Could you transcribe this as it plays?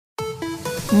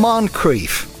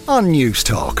Moncrief on News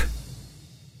Talk.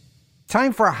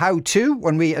 Time for How To,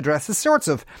 when we address the sorts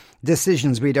of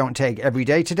decisions we don't take every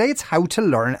day. Today it's how to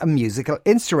learn a musical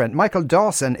instrument. Michael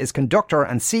Dawson is conductor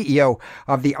and CEO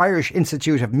of the Irish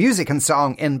Institute of Music and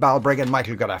Song in Balbriggan.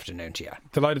 Michael, good afternoon to you.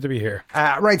 Delighted to be here.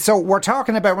 Right, so we're not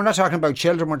talking about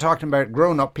children, we're talking about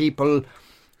grown-up people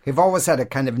who've always had a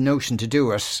kind of notion to do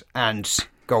it and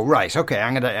go, right, okay,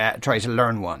 I'm going to try to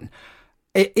learn one.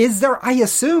 Is there, I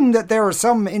assume that there are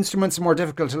some instruments more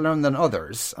difficult to learn than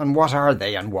others, and what are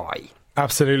they and why?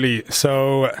 Absolutely.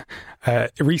 So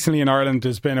recently in Ireland,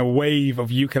 there's been a wave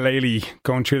of ukulele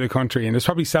going through the country, and there's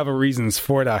probably several reasons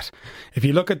for that. If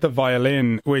you look at the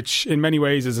violin, which in many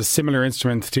ways is a similar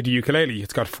instrument to the ukulele,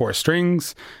 it's got 4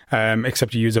 strings,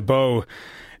 except you use a bow.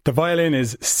 The violin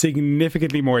is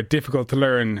significantly more difficult to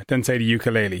learn than, say, the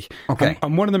ukulele. Okay.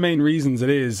 And one of the main reasons it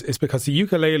is because the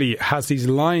ukulele has these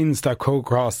lines that go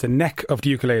across the neck of the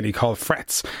ukulele called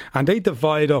frets, and they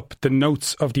divide up the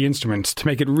notes of the instrument to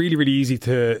make it really, really easy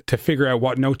to figure out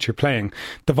what notes you're playing.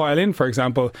 The violin, for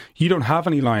example, you don't have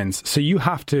any lines, so you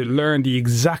have to learn the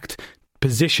exact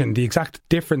position, the exact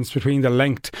difference between the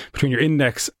length between your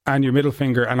index and your middle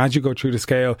finger, and as you go through the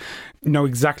scale, know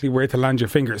exactly where to land your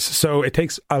fingers. So it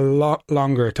takes a lot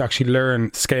longer to actually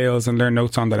learn scales and learn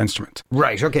notes on that instrument.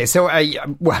 Right, okay, so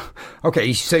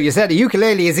so you said a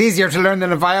ukulele is easier to learn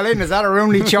than a violin. Is that our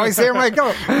only choice here,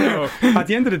 Michael? No. At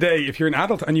the end of the day, if you're an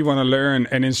adult and you want to learn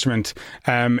an instrument,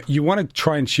 you want to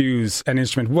try and choose an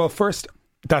instrument. Well, first,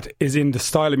 that is in the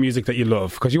style of music that you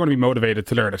love, because you want to be motivated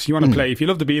to learn it. You want to play, if you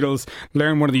love the Beatles,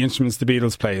 learn one of the instruments the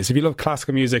Beatles plays. If you love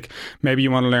classical music, maybe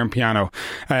you want to learn piano.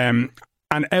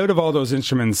 And out of all those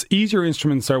instruments, easier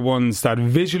instruments are ones that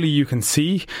visually you can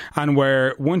see, and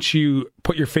where once you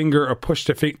put your finger or push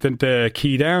the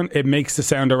key down, it makes the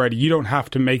sound already. You don't have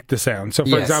to make the sound. So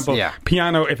for example,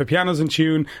 piano, if a piano's in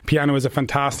tune, piano is a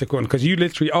fantastic one, because you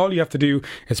literally, all you have to do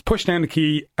is push down the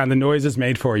key and the noise is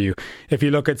made for you. If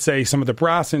you look at, say, some of the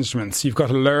brass instruments, you've got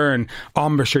to learn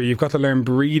embouchure, you've got to learn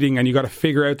breathing, and you've got to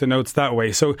figure out the notes that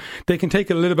way. So they can take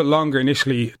a little bit longer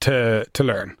initially to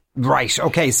learn. Right,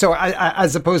 okay, so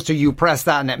as opposed to you press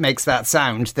that and it makes that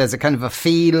sound, there's a kind of a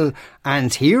feel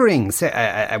and hearing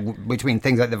between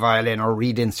things like the violin or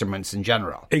reed instruments in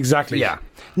general. Exactly. Yeah.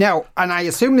 Now, and I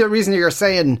assume the reason you're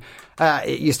saying,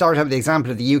 you started with the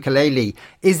example of the ukulele,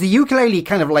 is the ukulele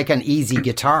kind of like an easy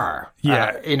guitar,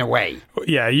 in a way?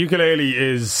 Yeah, ukulele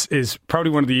is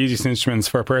probably one of the easiest instruments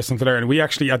for a person to learn. We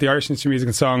actually, at the Irish Institute of Music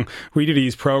and Song, we do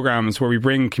these programs where we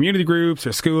bring community groups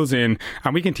or schools in,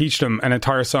 and we can teach them an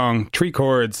entire song, 3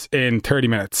 chords in 30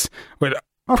 minutes with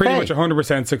pretty much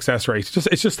 100% success rate.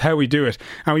 It's just how we do it.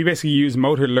 And we basically use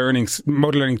motor learning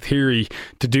theory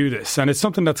to do this. And it's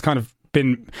something that's kind of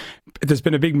there's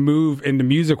been a big move in the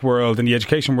music world and the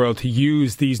education world to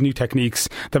use these new techniques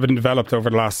that have been developed over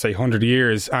the last, say, 100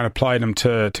 years and apply them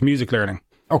to music learning.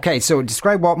 Okay, so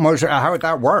describe what how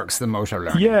that works, the motor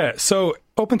learning. Yeah, so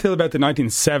up until about the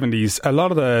 1970s, a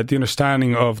lot of the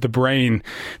understanding of the brain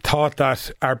thought that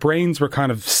our brains were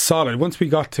kind of solid. Once we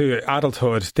got to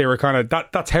adulthood, they were kind of,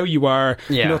 that's how you are.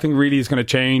 Yeah. Nothing really is going to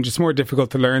change. It's more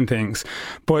difficult to learn things.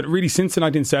 But really, since the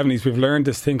 1970s, we've learned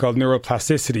this thing called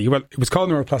neuroplasticity. Well, it was called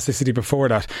neuroplasticity before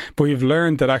that, but we've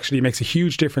learned that actually it makes a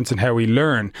huge difference in how we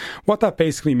learn. What that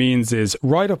basically means is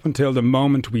right up until the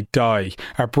moment we die,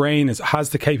 our brain has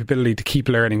the capability to keep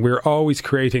learning. We're always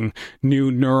creating new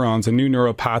neurons and new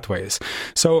neural pathways.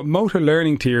 So motor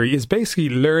learning theory is basically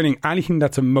learning anything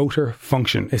that's a motor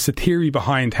function. It's the theory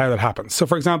behind how that happens. So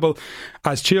for example,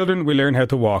 as children, we learn how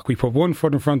to walk. We put one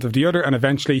foot in front of the other, and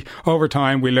eventually over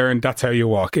time we learn that's how you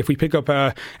walk. If we pick up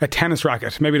a tennis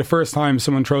racket, maybe the first time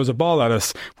someone throws a ball at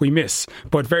us, we miss.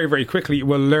 But very, very quickly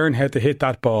we'll learn how to hit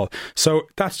that ball. So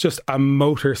that's just a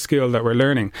motor skill that we're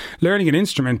learning. Learning an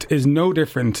instrument is no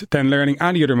different than learning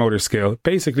any other motor skill.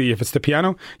 Basically, if it's the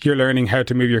piano, you're learning how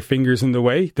to move your fingers in the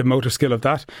way, the motor skill of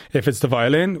that. If it's the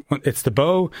violin, it's the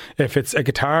bow. If it's a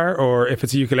guitar or if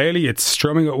it's a ukulele, it's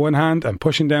strumming with one hand and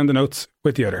pushing down the notes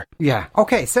with the other. Yeah.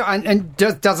 Okay. So, and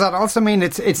does that also mean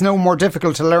it's no more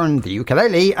difficult to learn the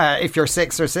ukulele if you're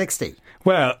 6 or 60?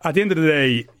 Well, at the end of the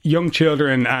day, young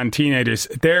children and teenagers,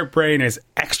 their brain is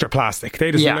extra plastic.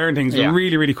 They just learn things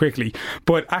really, really quickly.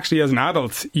 But actually, as an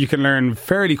adult, you can learn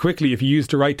fairly quickly if you use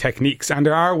the right techniques. And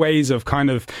there are ways of kind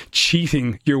of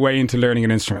cheating your way into learning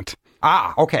an instrument.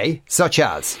 Ah, okay. Such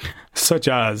as?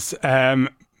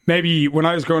 maybe when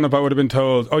I was growing up, I would have been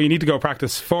told, oh, you need to go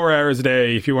practice 4 hours a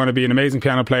day if you want to be an amazing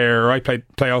piano player, or I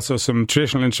play also some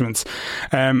traditional instruments.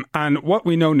 And what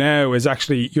we know now is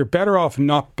actually you're better off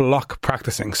not block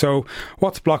practicing. So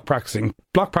what's block practicing?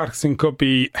 Block practicing could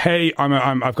be, hey,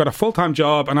 I've got a full-time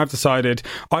job and I've decided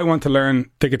I want to learn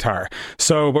the guitar.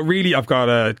 So, but really I've got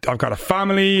a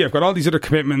family, I've got all these other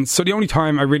commitments. So the only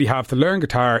time I really have to learn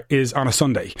guitar is on a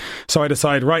Sunday. So I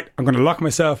decide, right, I'm going to lock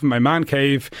myself in my man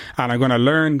cave and I'm going to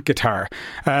learn guitar.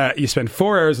 You spend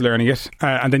 4 hours learning it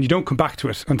and then you don't come back to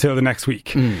it until the next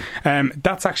week.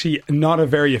 That's actually not a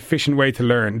very efficient way to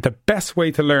learn. The best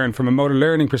way to learn from a motor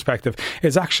learning perspective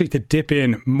is actually to dip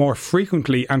in more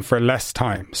frequently and for less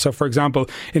time. So for example,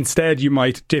 instead you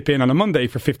might dip in on a Monday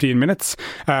for 15 minutes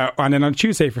and then on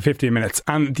Tuesday for 15 minutes.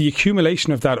 And the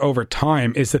accumulation of that over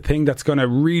time is the thing that's going to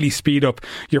really speed up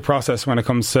your process when it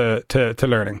comes to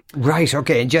learning. Right,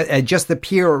 okay. And just the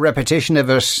pure repetition of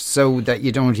it so that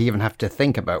you don't even have to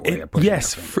think about where you're putting it.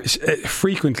 Yes,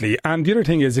 frequently. And the other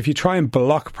thing is, if you try and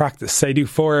block practice, say do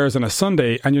 4 hours on a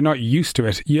Sunday and you're not used to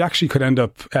it, you actually could end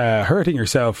up hurting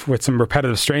yourself with some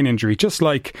repetitive strain injury. Just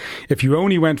like if you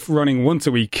only went running once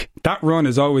a week, that run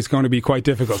is always going to be quite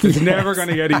difficult. It's never going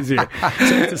to get easier.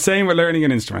 So it's the same with learning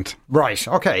an instrument. Right,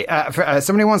 okay.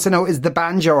 Somebody wants to know, is the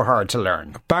banjo hard to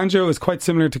learn? Banjo is quite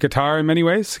similar to guitar in many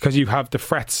ways because you have the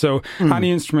frets. So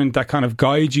any instrument that kind of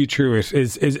guides you through it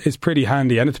is pretty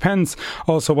handy. And it depends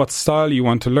also what style you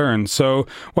want to learn. So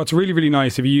what's really, really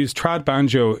nice, if you use trad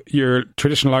banjo, your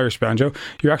traditional Irish banjo,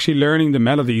 you're actually learning the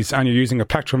melodies and you're using a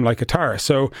plectrum like guitar.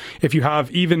 So if you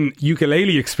have even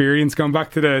ukulele experience, going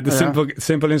back to the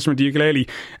simple instrument, the ukulele,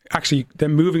 actually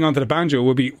then moving on to the banjo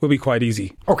will be quite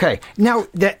easy. Okay. Now,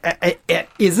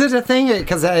 is it a thing?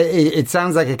 Because it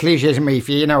sounds like a cliche to me.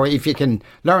 If you can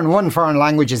learn one foreign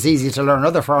language, it's easy to learn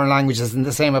other foreign languages, and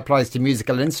the same applies to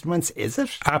musical instruments. Is it?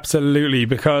 Absolutely,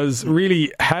 because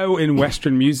really how in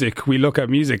Western music we look at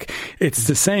music, it's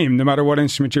the same no matter what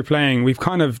instrument you're playing. We've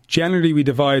kind of generally we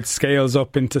divide scales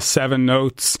up into 7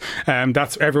 notes.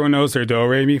 That's everyone knows their do,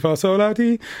 re, mi, fa, sol, la,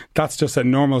 ti. That's just a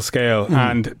normal scale,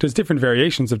 and there's different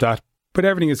variations of that. But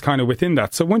everything is kind of within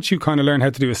that. So once you kind of learn how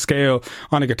to do a scale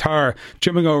on a guitar,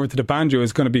 jumping over to the banjo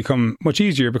is going to become much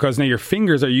easier because now your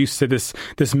fingers are used to this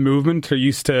movement. They're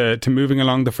used to moving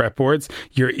along the fretboards.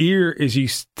 Your ear is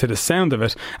used to the sound of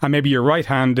it. And maybe your right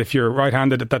hand, if you're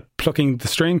right-handed, that plucking the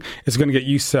string is going to get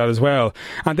used to that as well.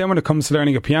 And then when it comes to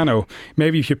learning a piano,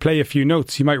 maybe if you play a few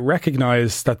notes, you might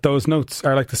recognize that those notes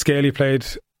are like the scale you played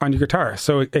on your guitar.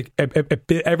 So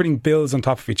everything builds on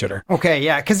top of each other. Okay,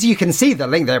 yeah, because you can see the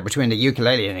link there between the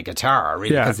ukulele and a guitar,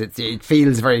 really, because it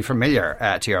feels very familiar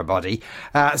to your body.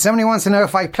 Somebody wants to know,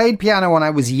 if I played piano when I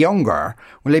was younger,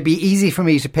 will it be easy for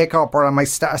me to pick up, or am I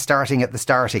starting at the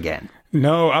start again?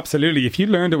 No, absolutely. If you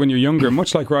learned it when you're younger,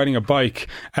 much like riding a bike,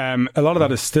 a lot of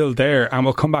that is still there and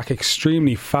will come back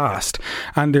extremely fast.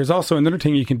 And there's also another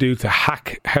thing you can do to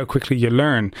hack how quickly you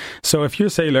learn. So if you're,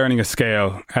 say, learning a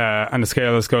scale, and the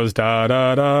scale just goes da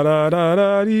da da da da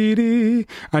da dee dee,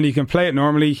 and you can play it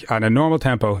normally at a normal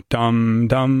tempo, dum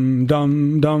dum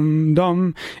dum dum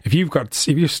dum. If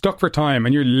you're stuck for time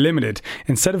and you're limited,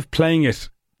 instead of playing it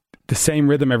the same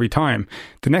rhythm every time,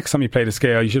 the next time you play the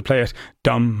scale, you should play it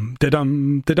dum da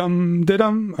dum da dum da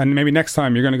dum, and maybe next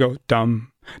time you're going to go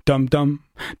dum dum dum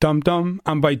dum dum.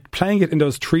 And by playing it in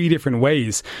those 3 different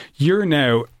ways, you're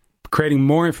now creating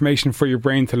more information for your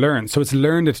brain to learn. So it's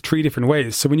learned it 3 different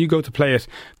ways. So when you go to play it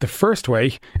the first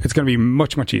way, it's going to be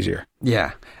much, much easier.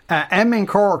 Yeah. M in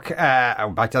Cork,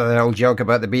 back to that old joke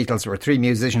about the Beatles, there were 3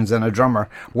 musicians and a drummer.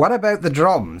 What about the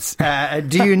drums?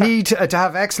 Do you need to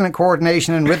have excellent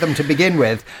coordination and rhythm to begin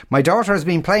with? My daughter has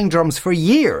been playing drums for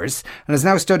years and is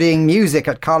now studying music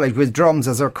at college with drums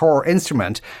as her core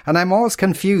instrument. And I'm always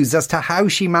confused as to how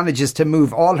she manages to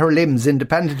move all her limbs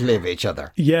independently of each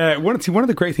other. Yeah, one of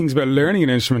the great things about learning an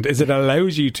instrument is it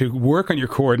allows you to work on your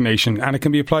coordination, and it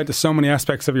can be applied to so many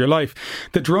aspects of your life.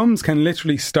 The drums can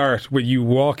literally start with you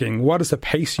walking. What is the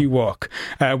pace you walk?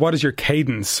 What is your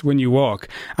cadence when you walk?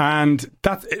 And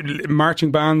that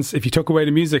marching bands, if you took away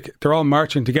the music, they're all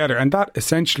marching together, and that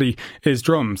essentially is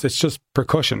drums. It's just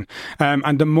percussion.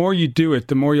 And the more you do it,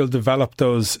 the more you'll develop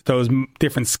those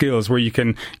different skills where you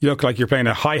look like you're playing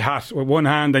a hi-hat with one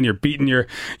hand and you're beating your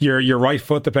right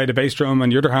foot to play the bass drum,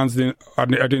 and your other hands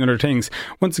are doing other things.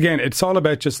 Once again, it's all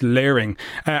about just layering.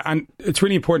 And it's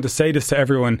really important to say this to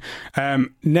everyone.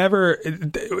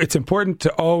 It's important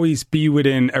to always be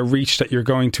within a reach that you're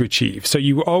going to achieve. So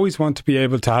you always want to be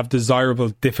able to have desirable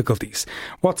difficulties.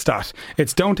 What's that?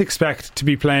 It's don't expect to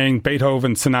be playing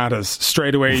Beethoven sonatas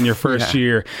straight away in your first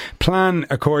year. Plan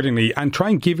accordingly and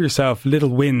try and give yourself little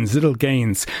wins, little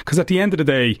gains. Because at the end of the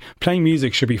day, playing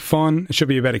music should be fun. It should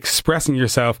be about expressing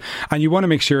yourself, and you want to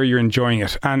make sure you're enjoying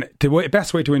it. And the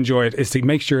best way to enjoy it is to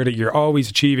make sure that you're always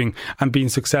achieving and being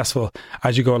successful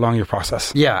as you go along your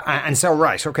process. Yeah, and so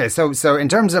right, okay, so in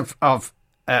terms of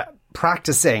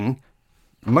practicing,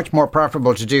 much more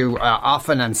preferable to do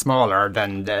often and smaller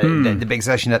than the big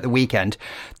session at the weekend.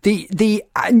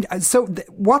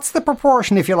 What's the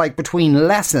proportion, if you like, between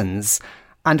lessons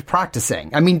and practicing?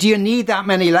 I mean, do you need that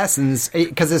many lessons?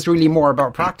 Because it's really more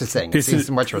about practicing. This is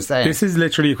what you're saying. This is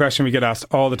literally a question we get asked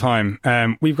all the time.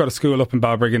 We've got a school up in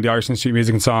Balbriggan in the Irish Institute of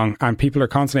Music and Song, and people are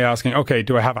constantly asking, okay,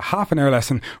 do I have a half an hour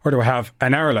lesson or do I have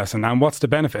an hour lesson? And what's the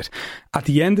benefit? At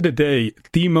the end of the day,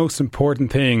 the most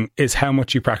important thing is how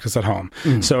much you practice at home.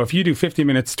 So if you do 50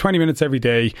 minutes, 20 minutes every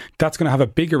day, that's going to have a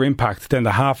bigger impact than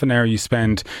the half an hour you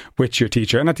spend with your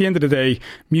teacher. And at the end of the day,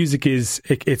 music it's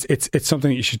something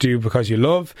that you should do because you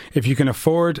love. If you can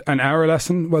afford an hour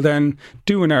lesson, well then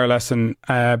do an hour lesson.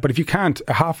 But if you can't,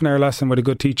 a half an hour lesson with a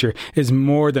good teacher is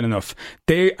more than enough.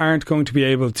 They aren't going to be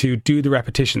able to do the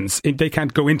repetitions. They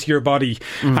can't go into your body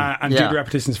and do the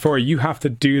repetitions for you. You have to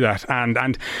do that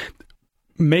and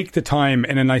make the time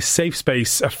in a nice safe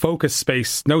space, a focused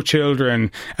space, no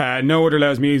children, no other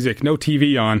loud music, no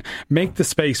TV on. Make the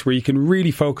space where you can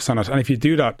really focus on it. And if you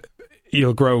do that,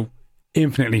 you'll grow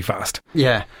infinitely fast.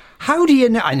 Yeah. How do you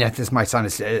know? I know this might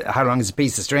sound how long is a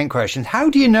piece of string question.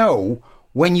 How do you know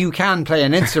when you can play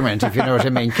an instrument, if you know what I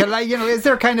mean? Is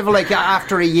there kind of like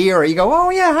after a year you go,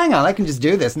 oh yeah, hang on, I can just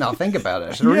do this and not think about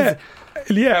it?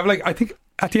 I think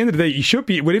at the end of the day, you should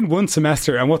be within one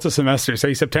semester. And what's a semester?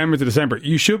 Say September to December.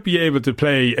 You should be able to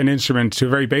play an instrument to a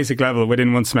very basic level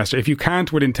within one semester. If you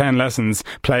can't, within 10 lessons,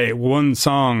 play one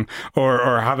song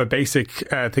or have a basic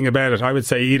thing about it, I would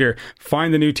say either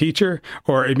find a new teacher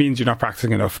or it means you're not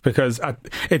practicing enough, because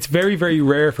it's very, very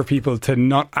rare for people to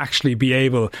not actually be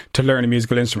able to learn a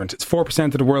musical instrument. It's 4%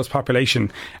 of the world's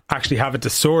population actually have a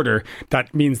disorder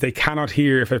that means they cannot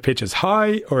hear if a pitch is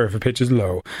high or if a pitch is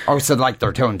low. Oh, so like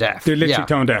they're tone deaf. They're literally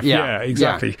tone deaf. Yeah,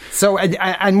 exactly. Yeah. So,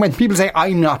 and when people say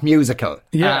I'm not musical,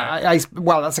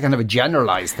 well, that's a kind of a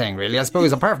generalised thing, really. I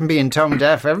suppose apart from being tone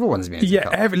deaf, everyone's musical.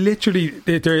 Yeah, literally,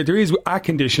 there is a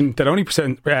condition that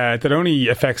only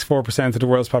affects 4% of the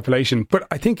world's population. But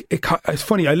I think it's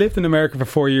funny. I lived in America for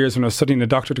 4 years when I was studying a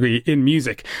doctorate degree in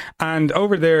music, and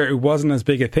over there it wasn't as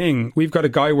big a thing. We've got a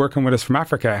guy working with us from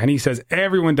Africa, and he says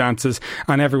everyone dances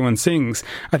and everyone sings.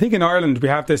 I think in Ireland we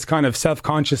have this kind of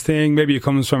self-conscious thing. Maybe it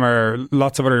comes from our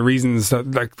lots of other reasons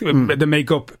that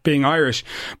make up being Irish.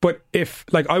 But if,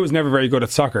 like, I was never very good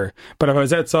at soccer, but if I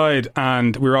was outside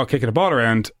and we were all kicking a ball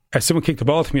around, if someone kicked the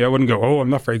ball to me, I wouldn't go, oh, I'm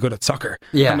not very good at soccer.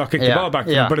 I'm not kicking the ball back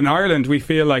to them. But in Ireland, we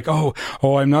feel like, oh,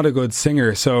 I'm not a good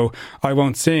singer, so I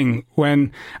won't sing.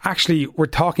 When actually we're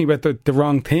talking about the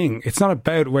wrong thing. It's not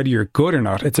about whether you're good or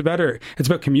not. It's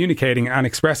about communicating and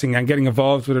expressing and getting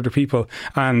involved with other people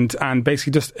and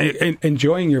basically just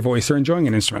enjoying your voice or enjoying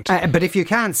an instrument. But if you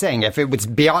can't sing, if it was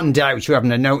beyond doubt you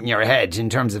haven't a note in your head in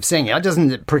terms of singing, that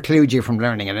doesn't preclude you from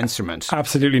learning an instrument.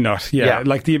 Absolutely not. Yeah.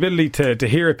 Like the ability to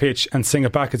hear a pitch and sing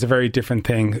it back is a very different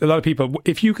thing. A lot of people,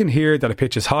 if you can hear that a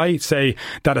pitch is high, say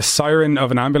that a siren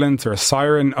of an ambulance or a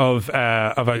siren of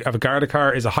a Garda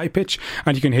car is a high pitch,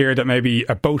 and you can hear that maybe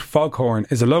a boat foghorn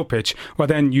is a low pitch, well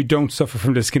then you don't suffer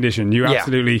from this condition. You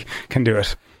absolutely can do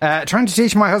it. Trying to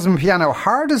teach my husband piano,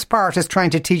 hardest part is trying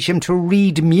to teach him to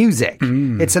read music.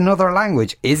 It's another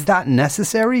language. Is that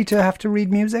necessary to have to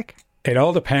read music? It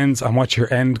all depends on what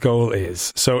your end goal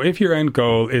is. So if your end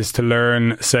goal is to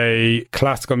learn, say,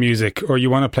 classical music, or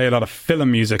you want to play a lot of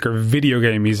film music or video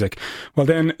game music, well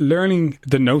then learning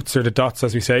the notes or the dots,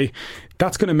 as we say,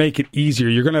 that's going to make it easier.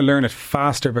 You're going to learn it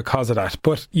faster because of that,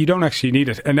 but you don't actually need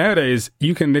it. And nowadays,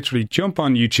 you can literally jump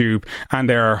on YouTube and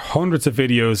there are hundreds of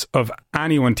videos of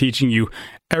anyone teaching you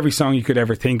every song you could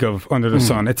ever think of under the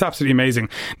sun. It's absolutely amazing.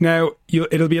 Now,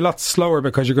 it'll be a lot slower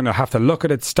because you're going to have to look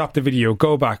at it, stop the video,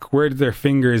 go back. Where did their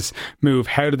fingers move?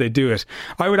 How do they do it?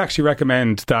 I would actually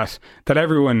recommend that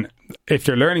everyone, if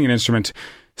you're learning an instrument,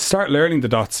 start learning the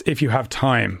dots if you have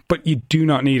time, but you do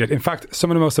not need it. In fact, some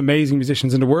of the most amazing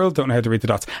musicians in the world don't know how to read the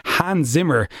dots. Hans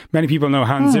Zimmer, many people know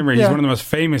Hans Zimmer. He's one of the most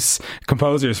famous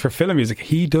composers for film music.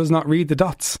 He does not read the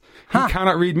dots. He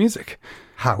cannot read music.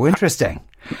 How interesting.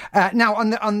 Now,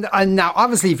 now,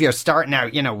 obviously, if you're starting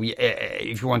out,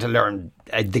 if you want to learn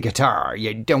the guitar,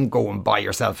 you don't go and buy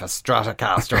yourself a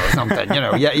Stratocaster or something.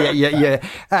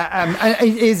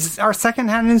 Are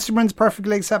second-hand instruments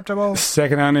perfectly acceptable?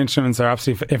 Second-hand instruments are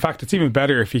absolutely. In fact, it's even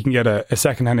better if you can get a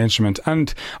second-hand instrument.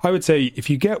 And I would say, if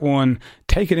you get one,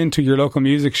 take it into your local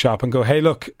music shop and go, hey,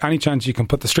 look, any chance you can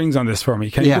put the strings on this for me?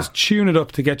 Can you just tune it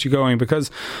up to get you going? Because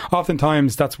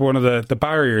oftentimes that's one of the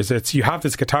barriers. It's you have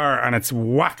this guitar and it's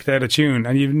whacked out of tune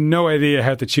and you've no idea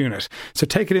how to tune it. So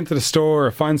take it into the store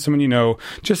or find someone you know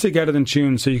just to get it in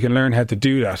tune so you can learn how to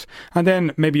do that. And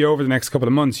then maybe over the next couple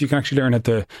of months you can actually learn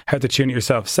how to tune it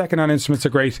yourself. Second-hand instruments are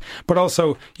great, but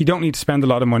also you don't need to spend a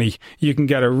lot of money. You can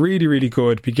get a really, really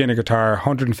good beginner guitar,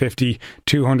 150,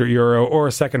 200 euro, or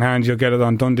second-hand you'll get it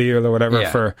on Dundee or whatever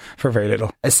for very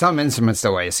little. Some instruments,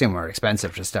 though, I assume are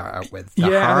expensive to start out with.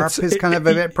 The harp is kind of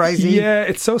a bit pricey. Yeah,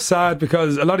 it's so sad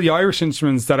because a lot of the Irish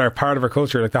instruments that are part of our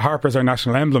culture, like the harp is our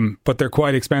national emblem, but they're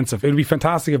quite expensive. It would be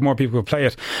fantastic if more people would play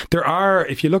it. There are,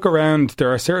 if you look around,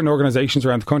 there are certain organisations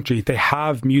around the country, they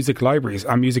have music libraries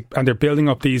and they're building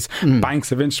up these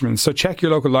banks of instruments. So check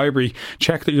your local library,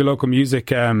 check your local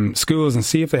music schools and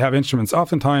see if they have instruments.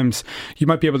 Oftentimes you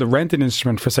might be able to rent an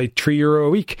instrument for say €3 a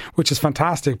week, which is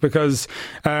fantastic because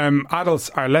adults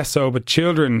are less so, but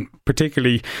children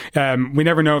particularly, we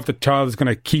never know if the child is going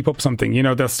to keep up something.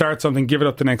 They'll start something, give it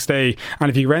up the next day, and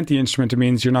if you rent the instrument, it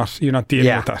means you're not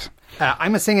dealing with that.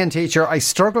 I'm a singing teacher. I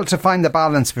struggle to find the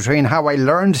balance between how I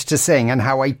learned to sing and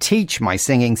how I teach my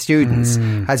singing students.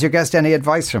 Has your guest any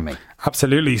advice for me?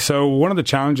 Absolutely. So one of the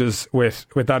challenges with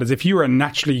that is if you are a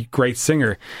naturally great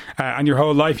singer and your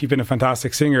whole life you've been a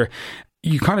fantastic singer,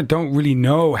 you kind of don't really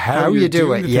know how you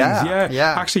do it. Yeah.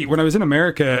 Actually, when I was in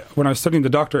America, when I was studying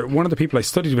the doctorate, one of the people I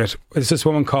studied with is this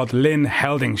woman called Lynn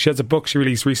Helding. She has a book she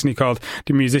released recently called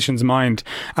The Musician's Mind,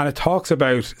 and it talks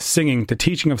about singing, the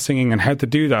teaching of singing and how to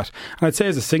do that. And I'd say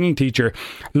as a singing teacher,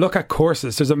 look at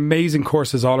courses. There's amazing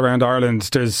courses all around Ireland.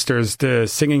 There's the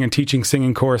singing and teaching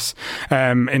singing course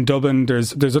in Dublin.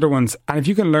 There's other ones. And if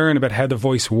you can learn about how the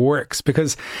voice works,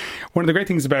 because one of the great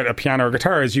things about a piano or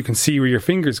guitar is you can see where your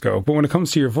fingers go, but when it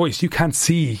comes to your voice, you can't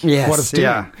see what it's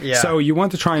doing. So you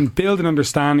want to try and build an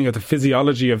understanding of the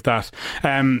physiology of that.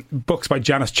 Books by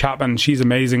Janice Chapman, she's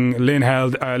amazing. Lynn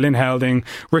Helding,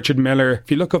 Richard Miller.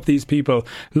 If you look up these people,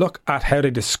 look at how they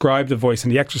describe the voice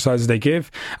and the exercises they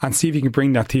give, and see if you can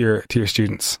bring that to your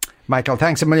students. Michael,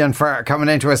 thanks a million for coming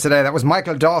in to us today. That was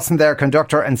Michael Dawson there,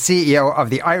 conductor and CEO of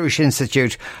the Irish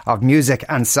Institute of Music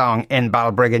and Song in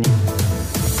Balbriggan.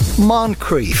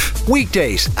 Moncrief,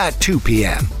 weekdays at 2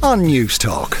 p.m. on News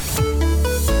Talk.